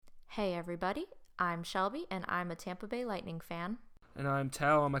Hey everybody, I'm Shelby and I'm a Tampa Bay Lightning fan. And I'm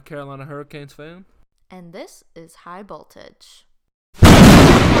Tal, I'm a Carolina Hurricanes fan. And this is High Voltage.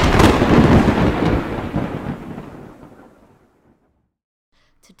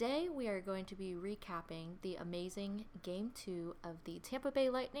 Today we are going to be recapping the amazing Game 2 of the Tampa Bay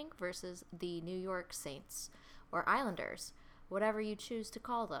Lightning versus the New York Saints, or Islanders, whatever you choose to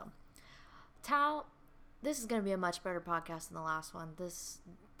call them. Tal, this is going to be a much better podcast than the last one.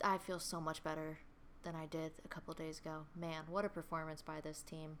 I feel so much better than I did a couple days ago. Man, what a performance by this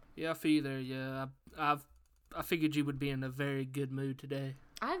team. Yeah, I feel you there. Yeah, I figured you would be in a very good mood today.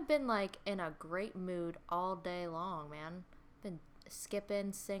 I've been in a great mood all day long, man. Been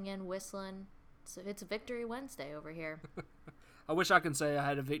skipping, singing, whistling. So it's Victory Wednesday over here. I wish I could say I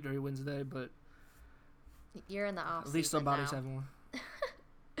had a Victory Wednesday, but you're in the off season. At least somebody's having one.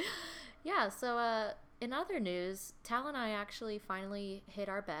 Yeah, so in other news, Tal and I actually finally hit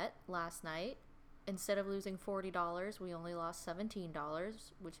our bet last night. Instead of losing $40, we only lost $17,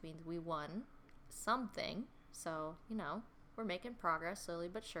 which means we won something. So, we're making progress slowly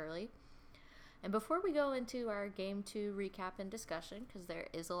but surely. And before we go into our Game 2 recap and discussion, because there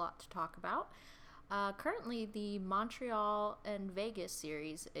is a lot to talk about, currently the Montreal and Vegas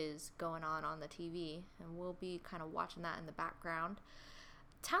series is going on the TV, and we'll be kind of watching that in the background.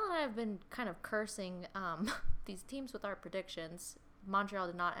 Tal and I have been kind of cursing these teams with our predictions. Montreal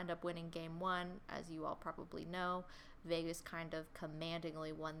did not end up winning Game 1, as you all probably know. Vegas kind of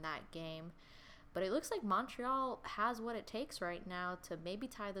commandingly won that game. But it looks like Montreal has what it takes right now to maybe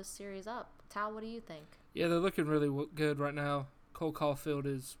tie this series up. Tal, what do you think? Yeah, they're looking really good right now. Cole Caulfield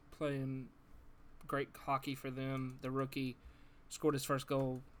is playing great hockey for them. The rookie scored his first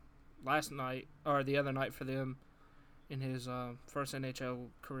goal the other night for them in his first NHL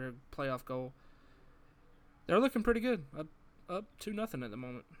career playoff goal. They're looking pretty good. Up 2-0 at the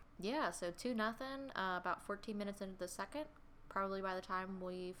moment. Yeah, so 2-0, about 14 minutes into the second. Probably by the time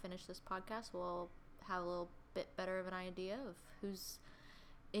we finish this podcast, we'll have a little bit better of an idea of who's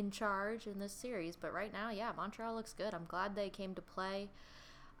in charge in this series. But right now, yeah, Montreal looks good. I'm glad they came to play.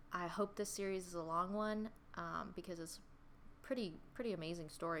 I hope this series is a long one because it's pretty amazing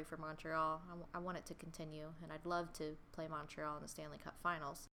story for Montreal. I want it to continue, and I'd love to play Montreal in the Stanley Cup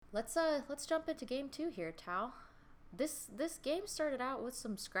Finals. Let's jump into Game 2 here, Tal. This game started out with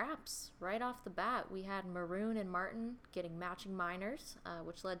some scraps right off the bat. We had Maroon and Martin getting matching minors,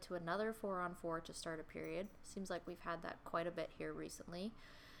 which led to another 4-on-4 to start a period. Seems like we've had that quite a bit here recently.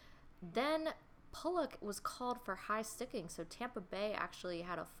 Then Pulock was called for high sticking, so Tampa Bay actually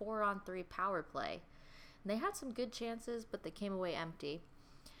had a 4-on-3 power play. And they had some good chances, but they came away empty.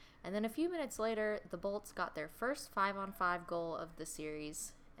 And then a few minutes later, the Bolts got their first 5-on-5 goal of the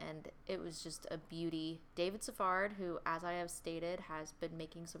series, and it was just a beauty. David Savard, who, as I have stated, has been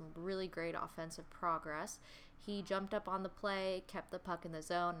making some really great offensive progress. He jumped up on the play, kept the puck in the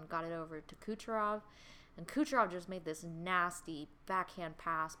zone, and got it over to Kucherov. And Kucherov just made this nasty backhand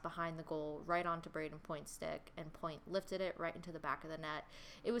pass behind the goal right onto Braden Point's stick, and Point lifted it right into the back of the net.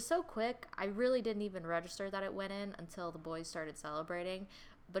 It was so quick, I really didn't even register that it went in until the boys started celebrating,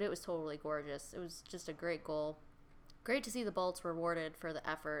 but it was totally gorgeous. It was just a great goal. Great to see the Bolts rewarded for the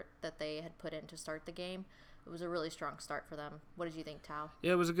effort that they had put in to start the game. It was a really strong start for them. What did you think, Tal?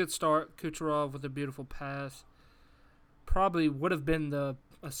 Yeah, it was a good start. Kucherov with a beautiful pass. Probably would have been the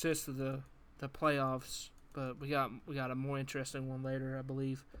assist of the playoffs, but we got a more interesting one later, I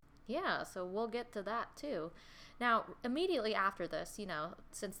believe. Yeah, so we'll get to that too. Now, immediately after this,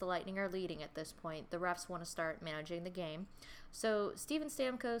 since the Lightning are leading at this point, the refs want to start managing the game. So Steven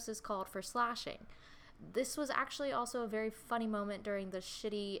Stamkos is called for slashing. This was actually also a very funny moment during the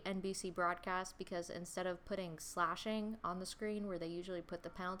shitty NBC broadcast because instead of putting slashing on the screen where they usually put the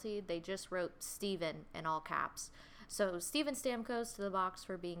penalty, they just wrote Steven in all caps. So Steven Stamkos to the box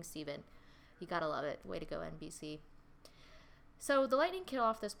for being Steven. You gotta love it. Way to go, NBC. So the Lightning kill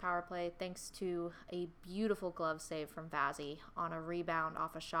off this power play thanks to a beautiful glove save from Vazzy on a rebound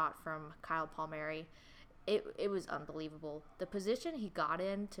off a shot from Kyle Palmieri. It was unbelievable. The position he got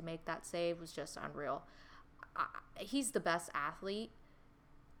in to make that save was just unreal. He's the best athlete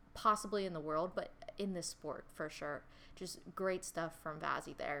possibly in the world, but in this sport for sure. Just great stuff from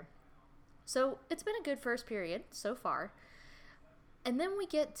Vazzy there. So it's been a good first period so far. And then we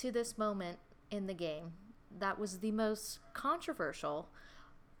get to this moment in the game that was the most controversial,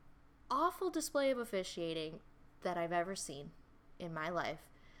 awful display of officiating that I've ever seen in my life.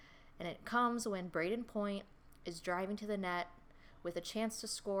 And it comes when Braden Point is driving to the net with a chance to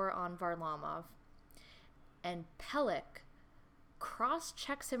score on Varlamov. And Pelech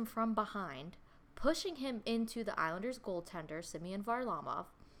cross-checks him from behind, pushing him into the Islanders' goaltender, Semyon Varlamov.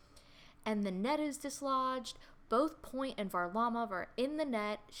 and the net is dislodged. Both Point and Varlamov are in the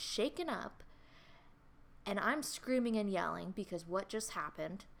net, shaken up, and I'm screaming and yelling because what just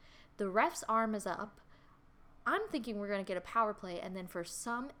happened? The ref's arm is up. I'm thinking we're going to get a power play, and then for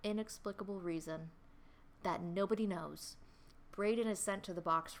some inexplicable reason that nobody knows, Braden is sent to the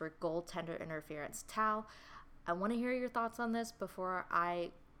box for goaltender interference. Tal, I want to hear your thoughts on this before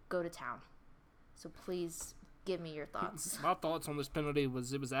I go to town. So please give me your thoughts. My thoughts on this penalty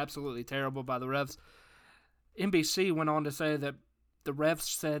was it was absolutely terrible by the refs. NBC went on to say that the refs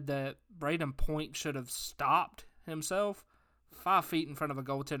said that Braden Point should have stopped himself 5 feet in front of a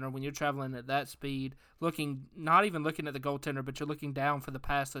goaltender when you're traveling at that speed, not even looking at the goaltender, but you're looking down for the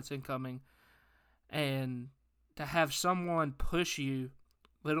pass that's incoming. And to have someone push you,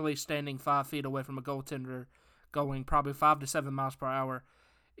 literally standing 5 feet away from a goaltender, going probably 5 to 7 miles per hour,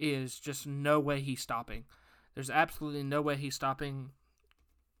 is just no way he's stopping. There's absolutely no way he's stopping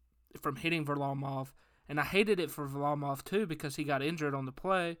from hitting Varlamov. And I hated it for Varlamov too because he got injured on the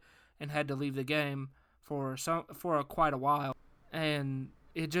play and had to leave the game for quite a while. And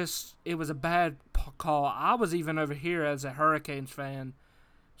it was a bad call. I was even over here as a Hurricanes fan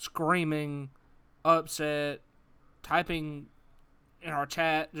screaming, upset, typing in our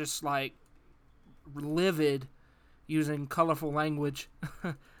chat, just like livid, using colorful language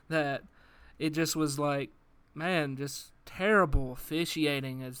that it just was like, man, just terrible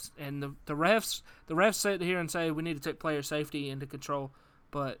officiating. And the refs sit here and say we need to take player safety into control,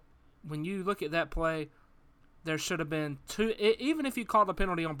 but when you look at that play, there should have been two. Even if you called a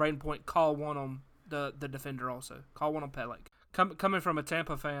penalty on Braden Point, call one on the defender also. Call one on Pelech. Coming from a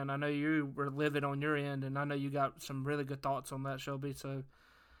Tampa fan, I know you were livid on your end, and I know you got some really good thoughts on that, Shelby. So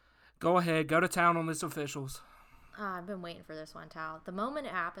go ahead, go to town on this, officials. I've been waiting for this one, Tal. The moment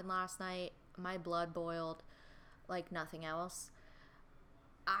it happened last night, my blood boiled like nothing else.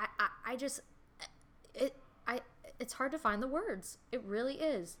 It's hard to find the words. It really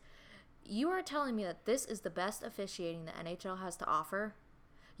is. You are telling me that this is the best officiating the NHL has to offer?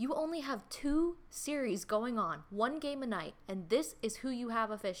 You only have 2 series going on, 1 game a night, and this is who you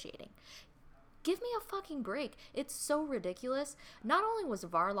have officiating. Give me a fucking break. It's so ridiculous. Not only was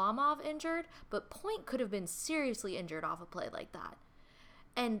Varlamov injured, but Point could have been seriously injured off a play like that.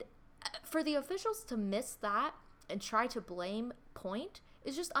 And for the officials to miss that and try to blame Point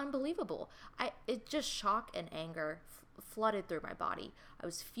is just unbelievable. It just shock and anger flooded through my body. I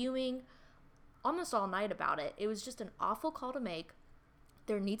was fuming almost all night about it. It was just an awful call to make.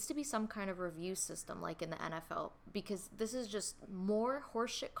 There needs to be some kind of review system like in the NFL, because this is just more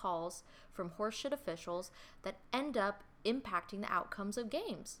horseshit calls from horseshit officials that end up impacting the outcomes of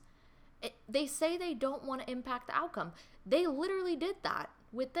games. They say they don't want to impact the outcome. They literally did that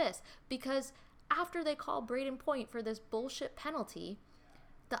with this, because after they call Braden Point for this bullshit penalty,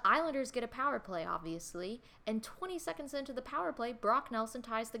 the Islanders get a power play, obviously, and 20 seconds into the power play, Brock Nelson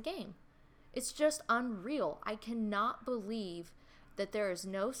ties the game. It's just unreal. I cannot believe that there is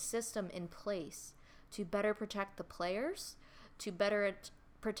no system in place to better protect the players, to better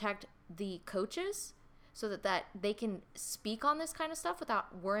protect the coaches, so that they can speak on this kind of stuff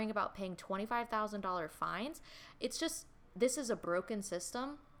without worrying about paying $25,000 fines. It's just, this is a broken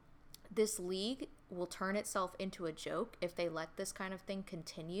system. This league will turn itself into a joke if they let this kind of thing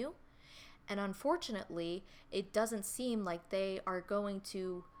continue. And unfortunately, it doesn't seem like they are going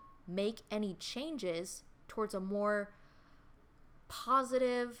to make any changes towards a more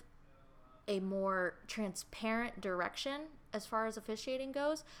positive, a more transparent direction as far as officiating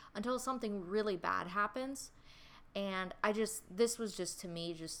goes until something really bad happens. And this was just, to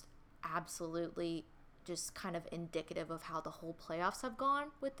me, just absolutely just kind of indicative of how the whole playoffs have gone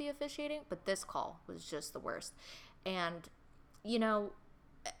with the officiating. But this call was just the worst. And, you know,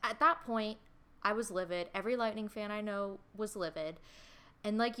 at that point, I was livid. Every Lightning fan I know was livid.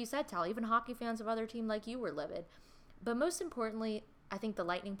 And like you said, Tal, even hockey fans of other teams like you were livid. But most importantly, I think the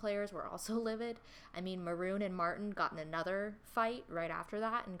Lightning players were also livid. I mean, Maroon and Martin got in another fight right after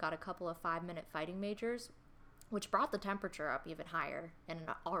that and got a couple of 5-minute fighting majors, which brought the temperature up even higher in an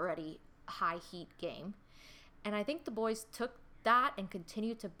already high heat game. And I think the boys took that and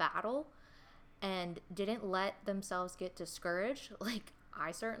continued to battle and didn't let themselves get discouraged like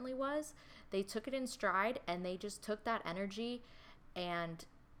I certainly was. They took it in stride and they just took that energy and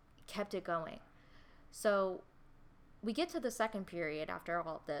kept it going. So we get to the second period after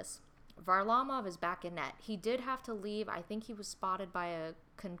all of this. Varlamov is back in net. He did have to leave. I think he was spotted by a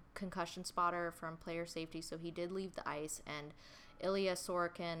concussion spotter from player safety, so he did leave the ice. And Ilya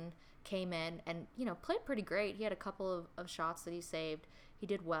Sorokin came in and, played pretty great. He had a couple of shots that he saved. He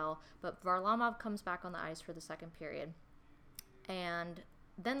did well. But Varlamov comes back on the ice for the second period. And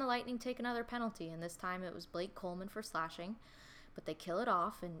Then the Lightning take another penalty, and this time it was Blake Coleman for slashing, but they kill it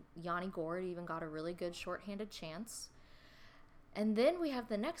off, and Yanni Gourde even got a really good shorthanded chance. And then we have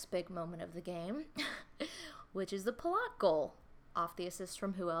the next big moment of the game, which is the Palat goal, off the assist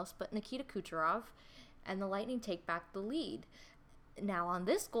from who else but Nikita Kucherov, and the Lightning take back the lead. Now, on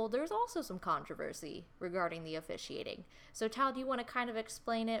this goal, there's also some controversy regarding the officiating. So, Tal, do you want to kind of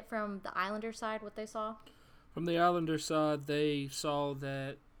explain it from the Islander side, what they saw? From the Islanders side, they saw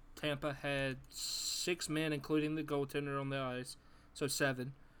that Tampa had 6 men, including the goaltender, on the ice. So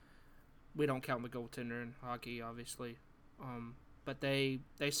 7. We don't count the goaltender in hockey, obviously. But they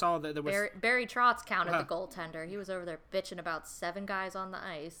saw that there was... Barry Trotz counted the goaltender. He was over there bitching about 7 guys on the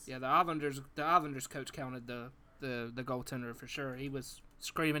ice. Yeah, the Islanders coach counted the goaltender for sure. He was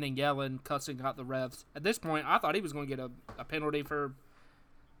screaming and yelling, cussing out the refs. At this point, I thought he was going to get a penalty for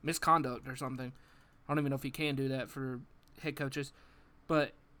misconduct or something. I don't even know if he can do that for head coaches.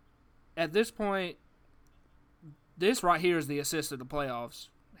 But at this point, this right here is the assist of the playoffs.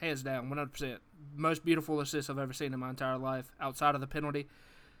 Hands down, 100%. Most beautiful assist I've ever seen in my entire life outside of the penalty.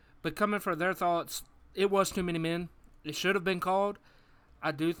 But coming from their thoughts, it was too many men. It should have been called.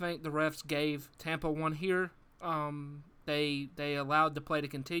 I do think the refs gave Tampa one here. They allowed the play to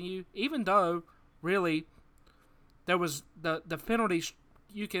continue, even though, really, there was the penalty.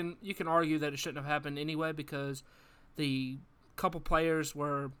 You can argue that it shouldn't have happened anyway because the couple players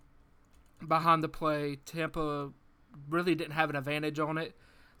were behind the play. Tampa really didn't have an advantage on it.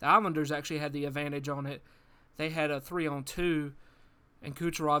 The Islanders actually had the advantage on it. They had a 3-on-2, and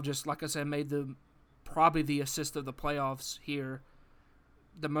Kucherov just, like I said, made probably the assist of the playoffs here.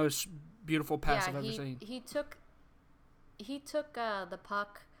 The most beautiful pass I've ever seen. He took the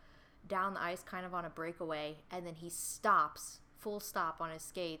puck down the ice kind of on a breakaway, and then he stops, full stop on his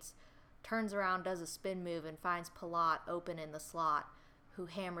skates, turns around, does a spin move, and finds Palat open in the slot, who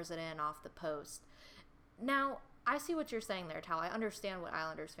hammers it in off the post. Now, I see what you're saying there, Tal. I understand what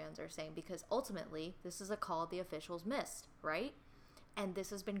Islanders fans are saying because ultimately this is a call the officials missed, right? And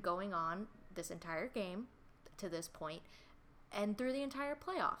this has been going on this entire game to this point and through the entire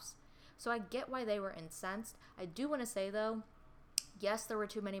playoffs. So I get why they were incensed. I do want to say, though, yes, there were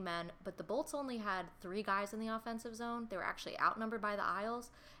too many men, but the Bolts only had 3 guys in the offensive zone. They were actually outnumbered by the Isles,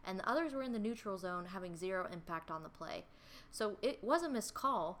 and the others were in the neutral zone having 0 impact on the play. So it was a missed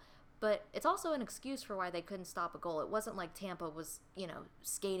call, but it's also an excuse for why they couldn't stop a goal. It wasn't like Tampa was,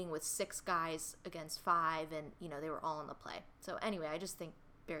 skating with 6 guys against 5 and, they were all in the play. So anyway, I just think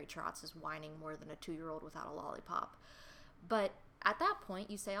Barry Trotz is whining more than a 2-year-old without a lollipop. But at that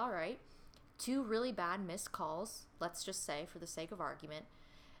point, you say, all right, 2 really bad missed calls, let's just say for the sake of argument.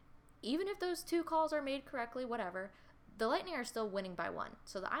 Even if those 2 calls are made correctly, whatever, the Lightning are still winning by 1.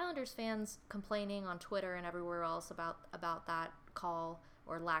 So the Islanders fans complaining on Twitter and everywhere else about that call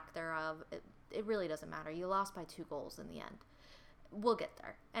or lack thereof, it really doesn't matter. You lost by 2 goals in the end. We'll get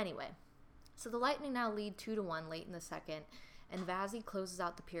there. Anyway, so the Lightning now lead 2-1 late in the second, and Vazzy closes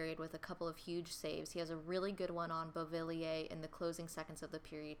out the period with a couple of huge saves. He has a really good one on Beauvillier in the closing seconds of the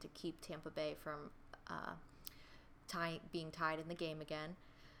period to keep Tampa Bay from being tied in the game again.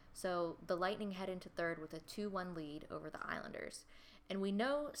 So the Lightning head into third with a 2-1 lead over the Islanders. And we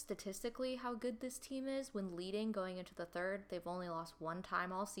know statistically how good this team is when leading going into the third. They've only lost 1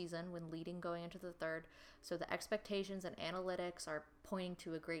 time all season when leading going into the third. So the expectations and analytics are pointing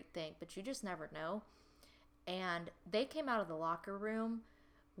to a great thing, but you just never know. And they came out of the locker room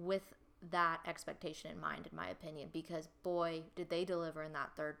with that expectation in mind, in my opinion, because boy, did they deliver in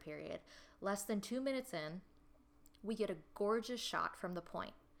that third period. Less than 2 minutes in, we get a gorgeous shot from the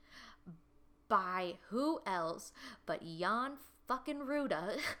point by who else but Jan fucking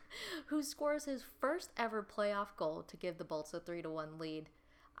Ruda, who scores his first ever playoff goal to give the Bolts a 3-1 lead.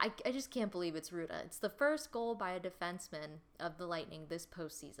 I just can't believe it's Ruda. It's the first goal by a defenseman of the Lightning this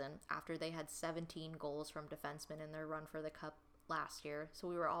postseason after they had 17 goals from defensemen in their run for the Cup last year. So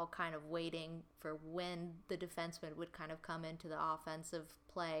we were all kind of waiting for when the defenseman would kind of come into the offensive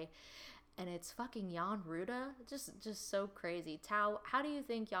play. And it's fucking Jan Ruda. Just so crazy. Tao, how do you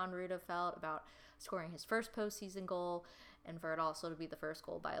think Jan Ruda felt about scoring his first postseason goal and for it also to be the first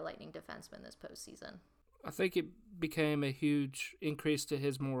goal by a Lightning defenseman this postseason? I think it became a huge increase to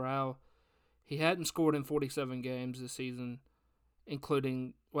his morale. He hadn't scored in 47 games this season,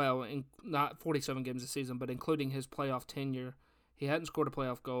 not 47 games this season, but including his playoff tenure. He hadn't scored a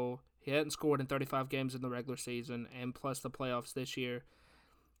playoff goal. He hadn't scored in 35 games in the regular season, and plus the playoffs this year.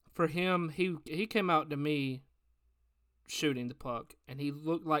 For him, he came out to me shooting the puck, and he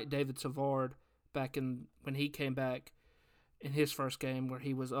looked like David Savard when he came back in his first game, where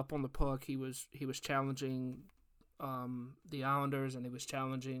he was up on the puck. He was challenging the Islanders, and he was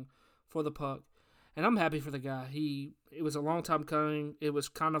challenging for the puck. And I'm happy for the guy. It was a long time coming. It was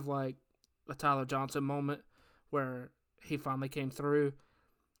kind of like a Tyler Johnson moment where he finally came through.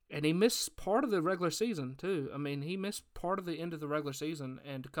 And he missed part of the regular season, too. I mean, he missed part of the end of the regular season.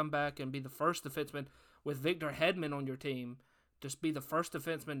 And to come back and be the first defenseman with Victor Hedman on your team, just be the first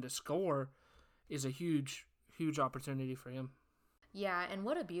defenseman to score, is a huge, huge opportunity for him. Yeah, and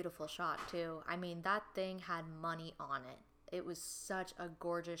what a beautiful shot, too. I mean, that thing had money on it. It was such a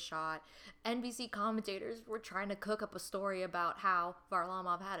gorgeous shot. NBC commentators were trying to cook up a story about how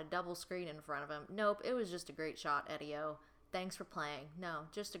Varlamov had a double screen in front of him. Nope, it was just a great shot, Eddie-O. Thanks for playing. No,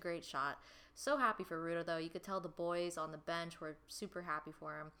 just a great shot. So happy for Ruda, though. You could tell the boys on the bench were super happy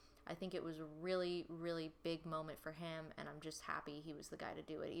for him. I think it was a really, really big moment for him, and I'm just happy he was the guy to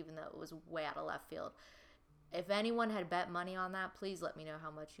do it, even though it was way out of left field. If anyone had bet money on that, please let me know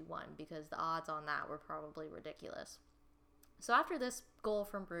how much you won, because the odds on that were probably ridiculous. So after this goal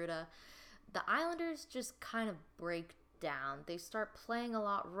from Bruda, the Islanders just kind of break down. They start playing a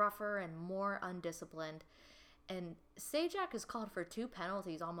lot rougher and more undisciplined. And Sajak is called for 2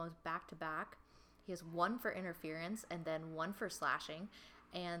 penalties almost back-to-back. He has 1 for interference and then 1 for slashing.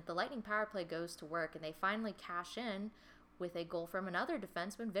 And the Lightning power play goes to work, and they finally cash in with a goal from another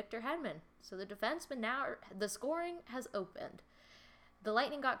defenseman, Victor Hedman. So the defenseman now, the scoring has opened. The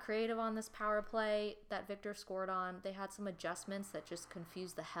Lightning got creative on this power play that Victor scored on. They had some adjustments that just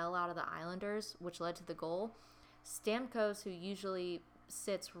confused the hell out of the Islanders, which led to the goal. Stamkos, who usually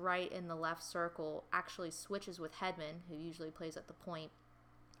sits right in the left circle, actually switches with Hedman, who usually plays at the point.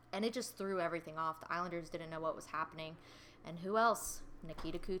 And it just threw everything off. The Islanders didn't know what was happening. And who else?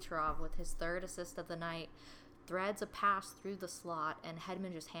 Nikita Kucherov, with his 3rd assist of the night, threads a pass through the slot, and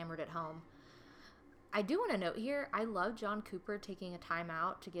Hedman just hammered it home. I do want to note here, I love John Cooper taking a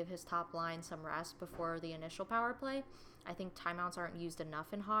timeout to give his top line some rest before the initial power play. I think timeouts aren't used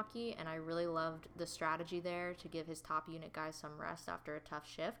enough in hockey, and I really loved the strategy there to give his top unit guys some rest after a tough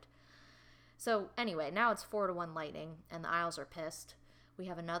shift. So anyway, now it's 4-1 Lightning, and the Isles are pissed. We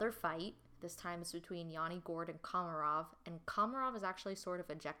have another fight. This time it's between Yanni Gourde and Komarov, and Komarov is actually sort of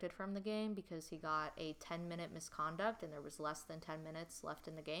ejected from the game because he got a 10-minute misconduct, and there was less than 10 minutes left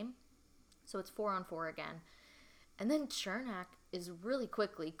in the game. So it's 4-on-4 again. And then Chernak is really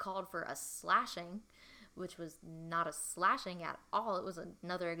quickly called for a slashing, which was not a slashing at all. It was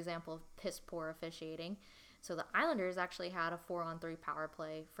another example of piss-poor officiating. So the Islanders actually had a 4-on-3 power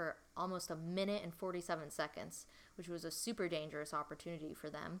play for almost 1 minute and 47 seconds, which was a super dangerous opportunity for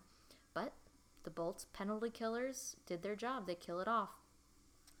them. But the Bolts penalty killers did their job. They kill it off.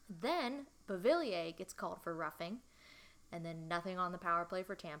 Then Beauvillier gets called for roughing. And then nothing on the power play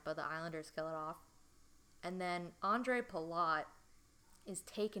for Tampa. The Islanders kill it off. And then Andre Palat is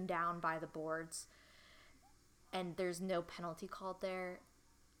taken down by the boards. And there's no penalty called there.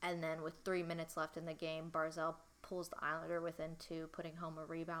 And then with 3 minutes left in the game, Barzal pulls the Islander within 2, putting home a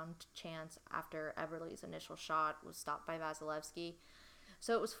rebound chance after Everly's initial shot was stopped by Vasilevsky.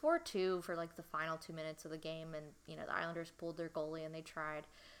 So it was 4-2 for like the final 2 minutes of the game. And, the Islanders pulled their goalie and they tried.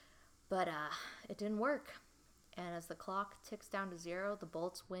 But it didn't work. And as the clock ticks down to 0, the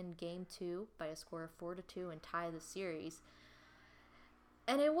Bolts win Game 2 by a score of 4-2 and tie the series.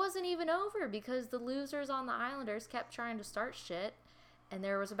 And it wasn't even over because the losers on the Islanders kept trying to start shit. And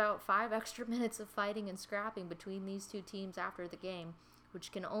there was about 5 extra minutes of fighting and scrapping between these two teams after the game,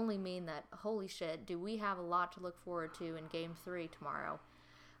 which can only mean that, holy shit, do we have a lot to look forward to in Game 3 tomorrow.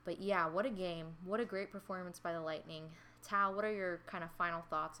 But yeah, what a game. What a great performance by the Lightning. Tal, what are your kind of final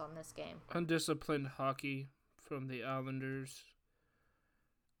thoughts on this game? Undisciplined hockey from the Islanders.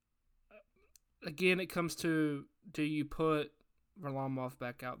 Again, it comes to, do you put Varlamov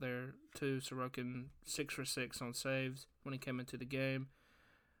back out there too? Sorokin 6 for 6 on saves when he came into the game.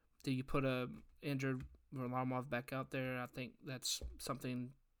 Do you put a injured Varlamov back out there? I think that's something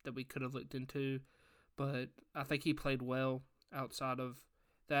that we could have looked into, but I think he played well outside of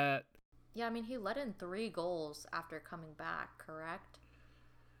that. Yeah, I mean, he let in 3 goals after coming back, correct?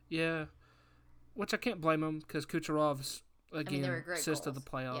 Yeah, which I can't blame him because Kucherov's, again, assist of the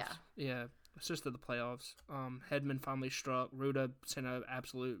playoffs. Yeah, assist of the playoffs. Hedman finally struck. Ruda sent an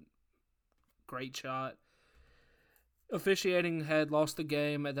absolute great shot. Officiating had lost the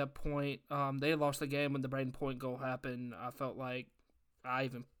game at that point. They had lost the game when the Braden Point goal happened. I felt like I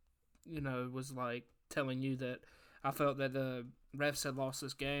even, was like telling you that I felt that the refs had lost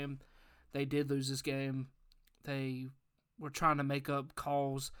this game. They did lose this game. They were trying to make up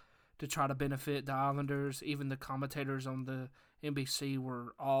calls to try to benefit the Islanders. Even the commentators on the NBC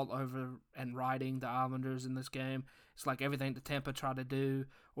were all over and riding the Islanders in this game. It's like everything that Tampa tried to do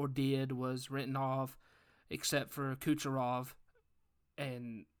or did was written off. except for Kucherov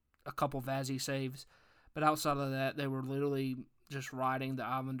and a couple Vazzy saves. But outside of that, they were literally just riding the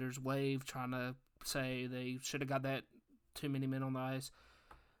Islanders' wave, trying to say they should have got that too many men on the ice.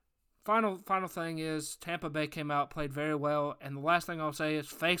 Final thing is Tampa Bay came out, played very well, and the last thing I'll say is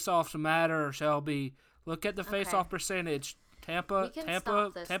face-offs matter, Shelby. Look at the face-off percentage. Tampa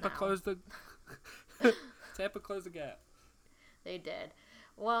closed the Tampa closed the gap. They did.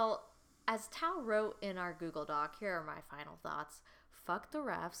 Well, as Tal wrote in our Google Doc, here are my final thoughts. Fuck the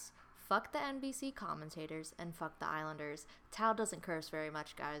refs, fuck the NBC commentators, and fuck the Islanders. Tal doesn't curse very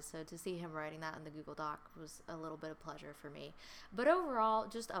much, guys, so to see him writing that in the Google Doc was a little bit of pleasure for me. But overall,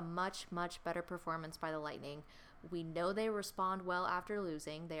 just a much, much better performance by the Lightning. We know they respond well after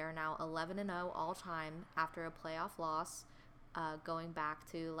losing. They are now 11-0 all-time after a playoff loss, going back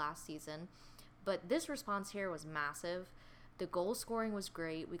to last season. But this response here was massive. The goal scoring was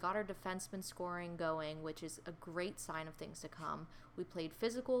great. We got our defenseman scoring going, which is a great sign of things to come. We played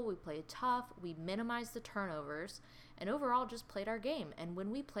physical, we played tough, we minimized the turnovers, and overall just played our game. And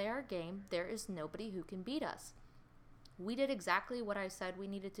when we play our game, there is nobody who can beat us. We did exactly what I said we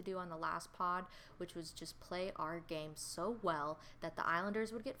needed to do on the last pod, which was just play our game so well that the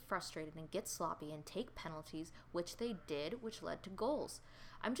Islanders would get frustrated and get sloppy and take penalties, which they did, which led to goals.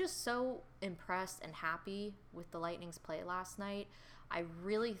 I'm just so impressed and happy with the Lightning's play last night. I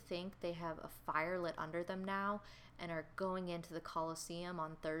really think they have a fire lit under them now and are going into the Coliseum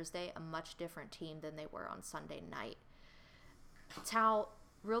on Thursday a much different team than they were on Sunday night. Tal,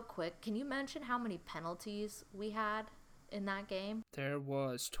 real quick, can you mention how many penalties we had in that game? There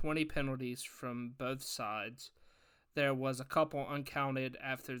was 20 penalties from both sides. There was a couple uncounted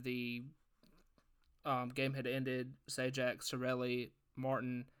after the game had ended. Zajac, Cirelli,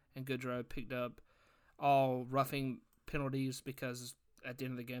 Martin, and Goodrow picked up all roughing penalties because at the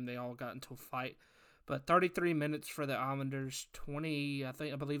end of the game they all got into a fight. But 33 minutes for the Islanders,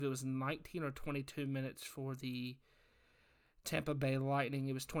 I believe it was 19 or 22 minutes for the Tampa Bay Lightning.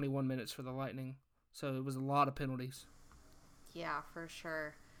 It was 21 minutes for the Lightning. So it was a lot of penalties. Yeah, for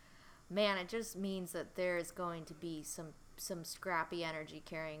sure. Man, it just means that there is going to be some scrappy energy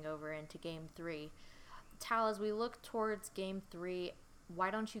carrying over into Game 3. Tal, as we look towards Game 3,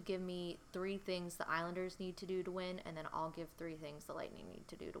 why don't you give me 3 things the Islanders need to do to win, and then I'll give 3 things the Lightning need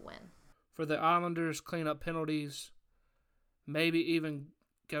to do to win. For the Islanders, clean up penalties, maybe even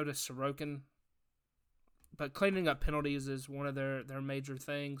go to Sorokin. But cleaning up penalties is one of their major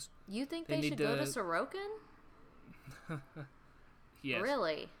things. You think they should go to Sorokin? Yes.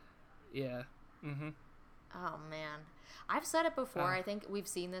 Really? Yeah. Mm-hmm. Oh, man. I've said it before. I think we've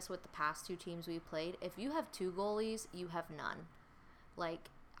seen this with the past 2 teams we've played. If you have 2 goalies, you have none. Like,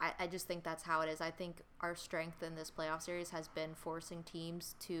 I just think that's how it is. I think our strength in this playoff series has been forcing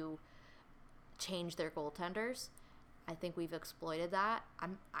teams to change their goaltenders. I think we've exploited that.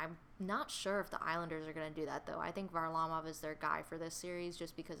 I'm not sure if the Islanders are going to do that, though. I think Varlamov is their guy for this series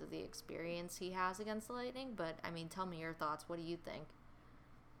just because of the experience he has against the Lightning. But, I mean, tell me your thoughts. What do you think?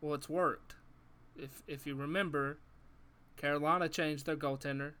 Well, it's worked. If you remember, Carolina changed their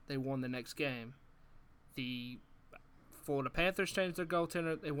goaltender. They won the next game. The Florida Panthers changed their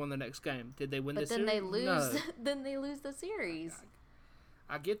goaltender. They won the next game. Did they win the series? But then they lose. No. Then they lose the series.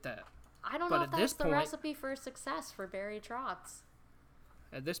 I get that. I don't know if that's the recipe for success for Barry Trotz.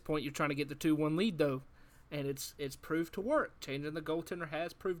 At this point, you're trying to get the 2-1 lead, though, and it's proved to work. Changing the goaltender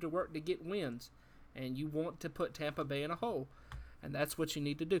has proved to work to get wins, and you want to put Tampa Bay in a hole, and that's what you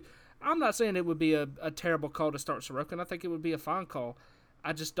need to do. I'm not saying it would be a terrible call to start Sorokin. I think it would be a fine call.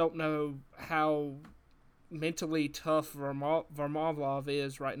 I just don't know how mentally tough Varlamov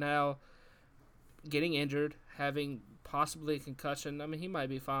is right now, getting injured, having possibly a concussion. I mean, he might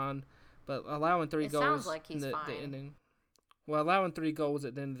be fine. But allowing 3 goals sounds like he's in fine. the ending, allowing 3 goals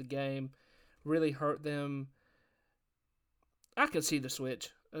at the end of the game really hurt them. I could see the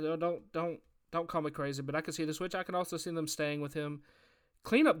switch. Don't call me crazy, but I could see the switch. I can also see them staying with him.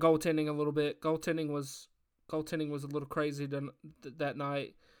 Clean up goaltending a little bit. Goaltending was a little crazy that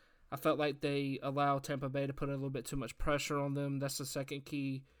night. I felt like they allowed Tampa Bay to put a little bit too much pressure on them. That's the second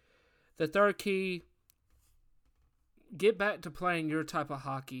key. The third key, get back to playing your type of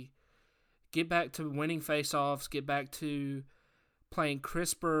hockey. Get back to winning faceoffs. Get back to playing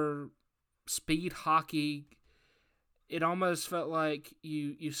crisper speed hockey. It almost felt like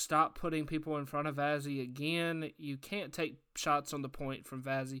you stopped putting people in front of Vazzy again. You can't take shots on the point from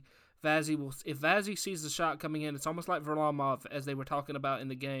Vazzy. If Vazzy sees the shot coming in, it's almost like Varlamov, as they were talking about in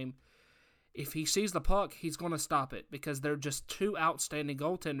the game. If he sees the puck, he's going to stop it because they're just 2 outstanding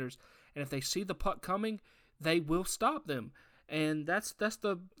goaltenders. And if they see the puck coming, they will stop them. And that's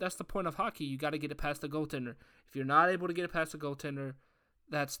the point of hockey. You got to get it past the goaltender. If you're not able to get it past the goaltender,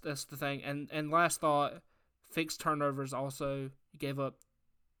 that's the thing. And last thought, fix turnovers also. You gave up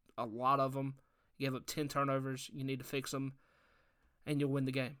a lot of them. You gave up 10 turnovers. You need to fix them, and you'll win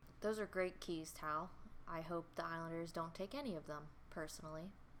the game. Those are great keys, Tal. I hope the Islanders don't take any of them,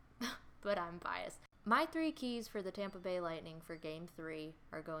 personally. But I'm biased. My 3 keys for the Tampa Bay Lightning for Game 3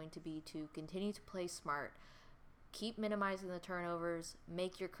 are going to be to continue to play smart, keep minimizing the turnovers,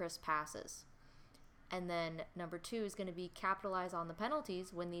 make your crisp passes. And then number 2 is going to be capitalize on the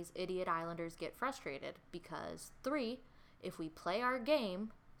penalties when these idiot Islanders get frustrated. Because 3, if we play our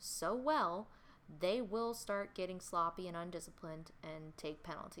game so well, they will start getting sloppy and undisciplined and take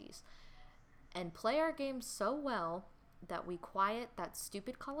penalties. And play our game so well that we quiet that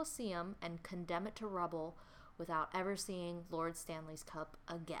stupid Coliseum and condemn it to rubble without ever seeing Lord Stanley's Cup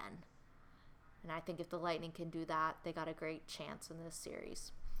again. And I think if the Lightning can do that, they got a great chance in this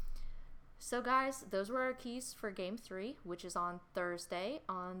series. So guys, those were our keys for Game 3, which is on Thursday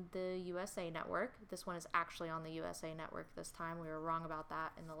on the USA Network. This one is actually on the USA Network this time. We were wrong about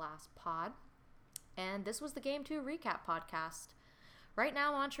that in the last pod. And this was the Game 2 recap podcast. Right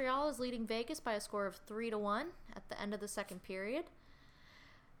now, Montreal is leading Vegas by a score of 3-1 at the end of the second period.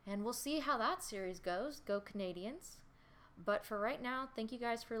 And we'll see how that series goes. Go Canadians. But for right now, thank you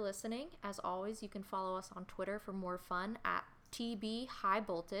guys for listening. As always, you can follow us on Twitter for more fun at TB High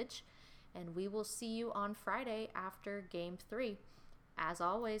Voltage. And we will see you on Friday after Game 3. As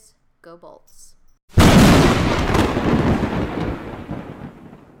always, go Bolts.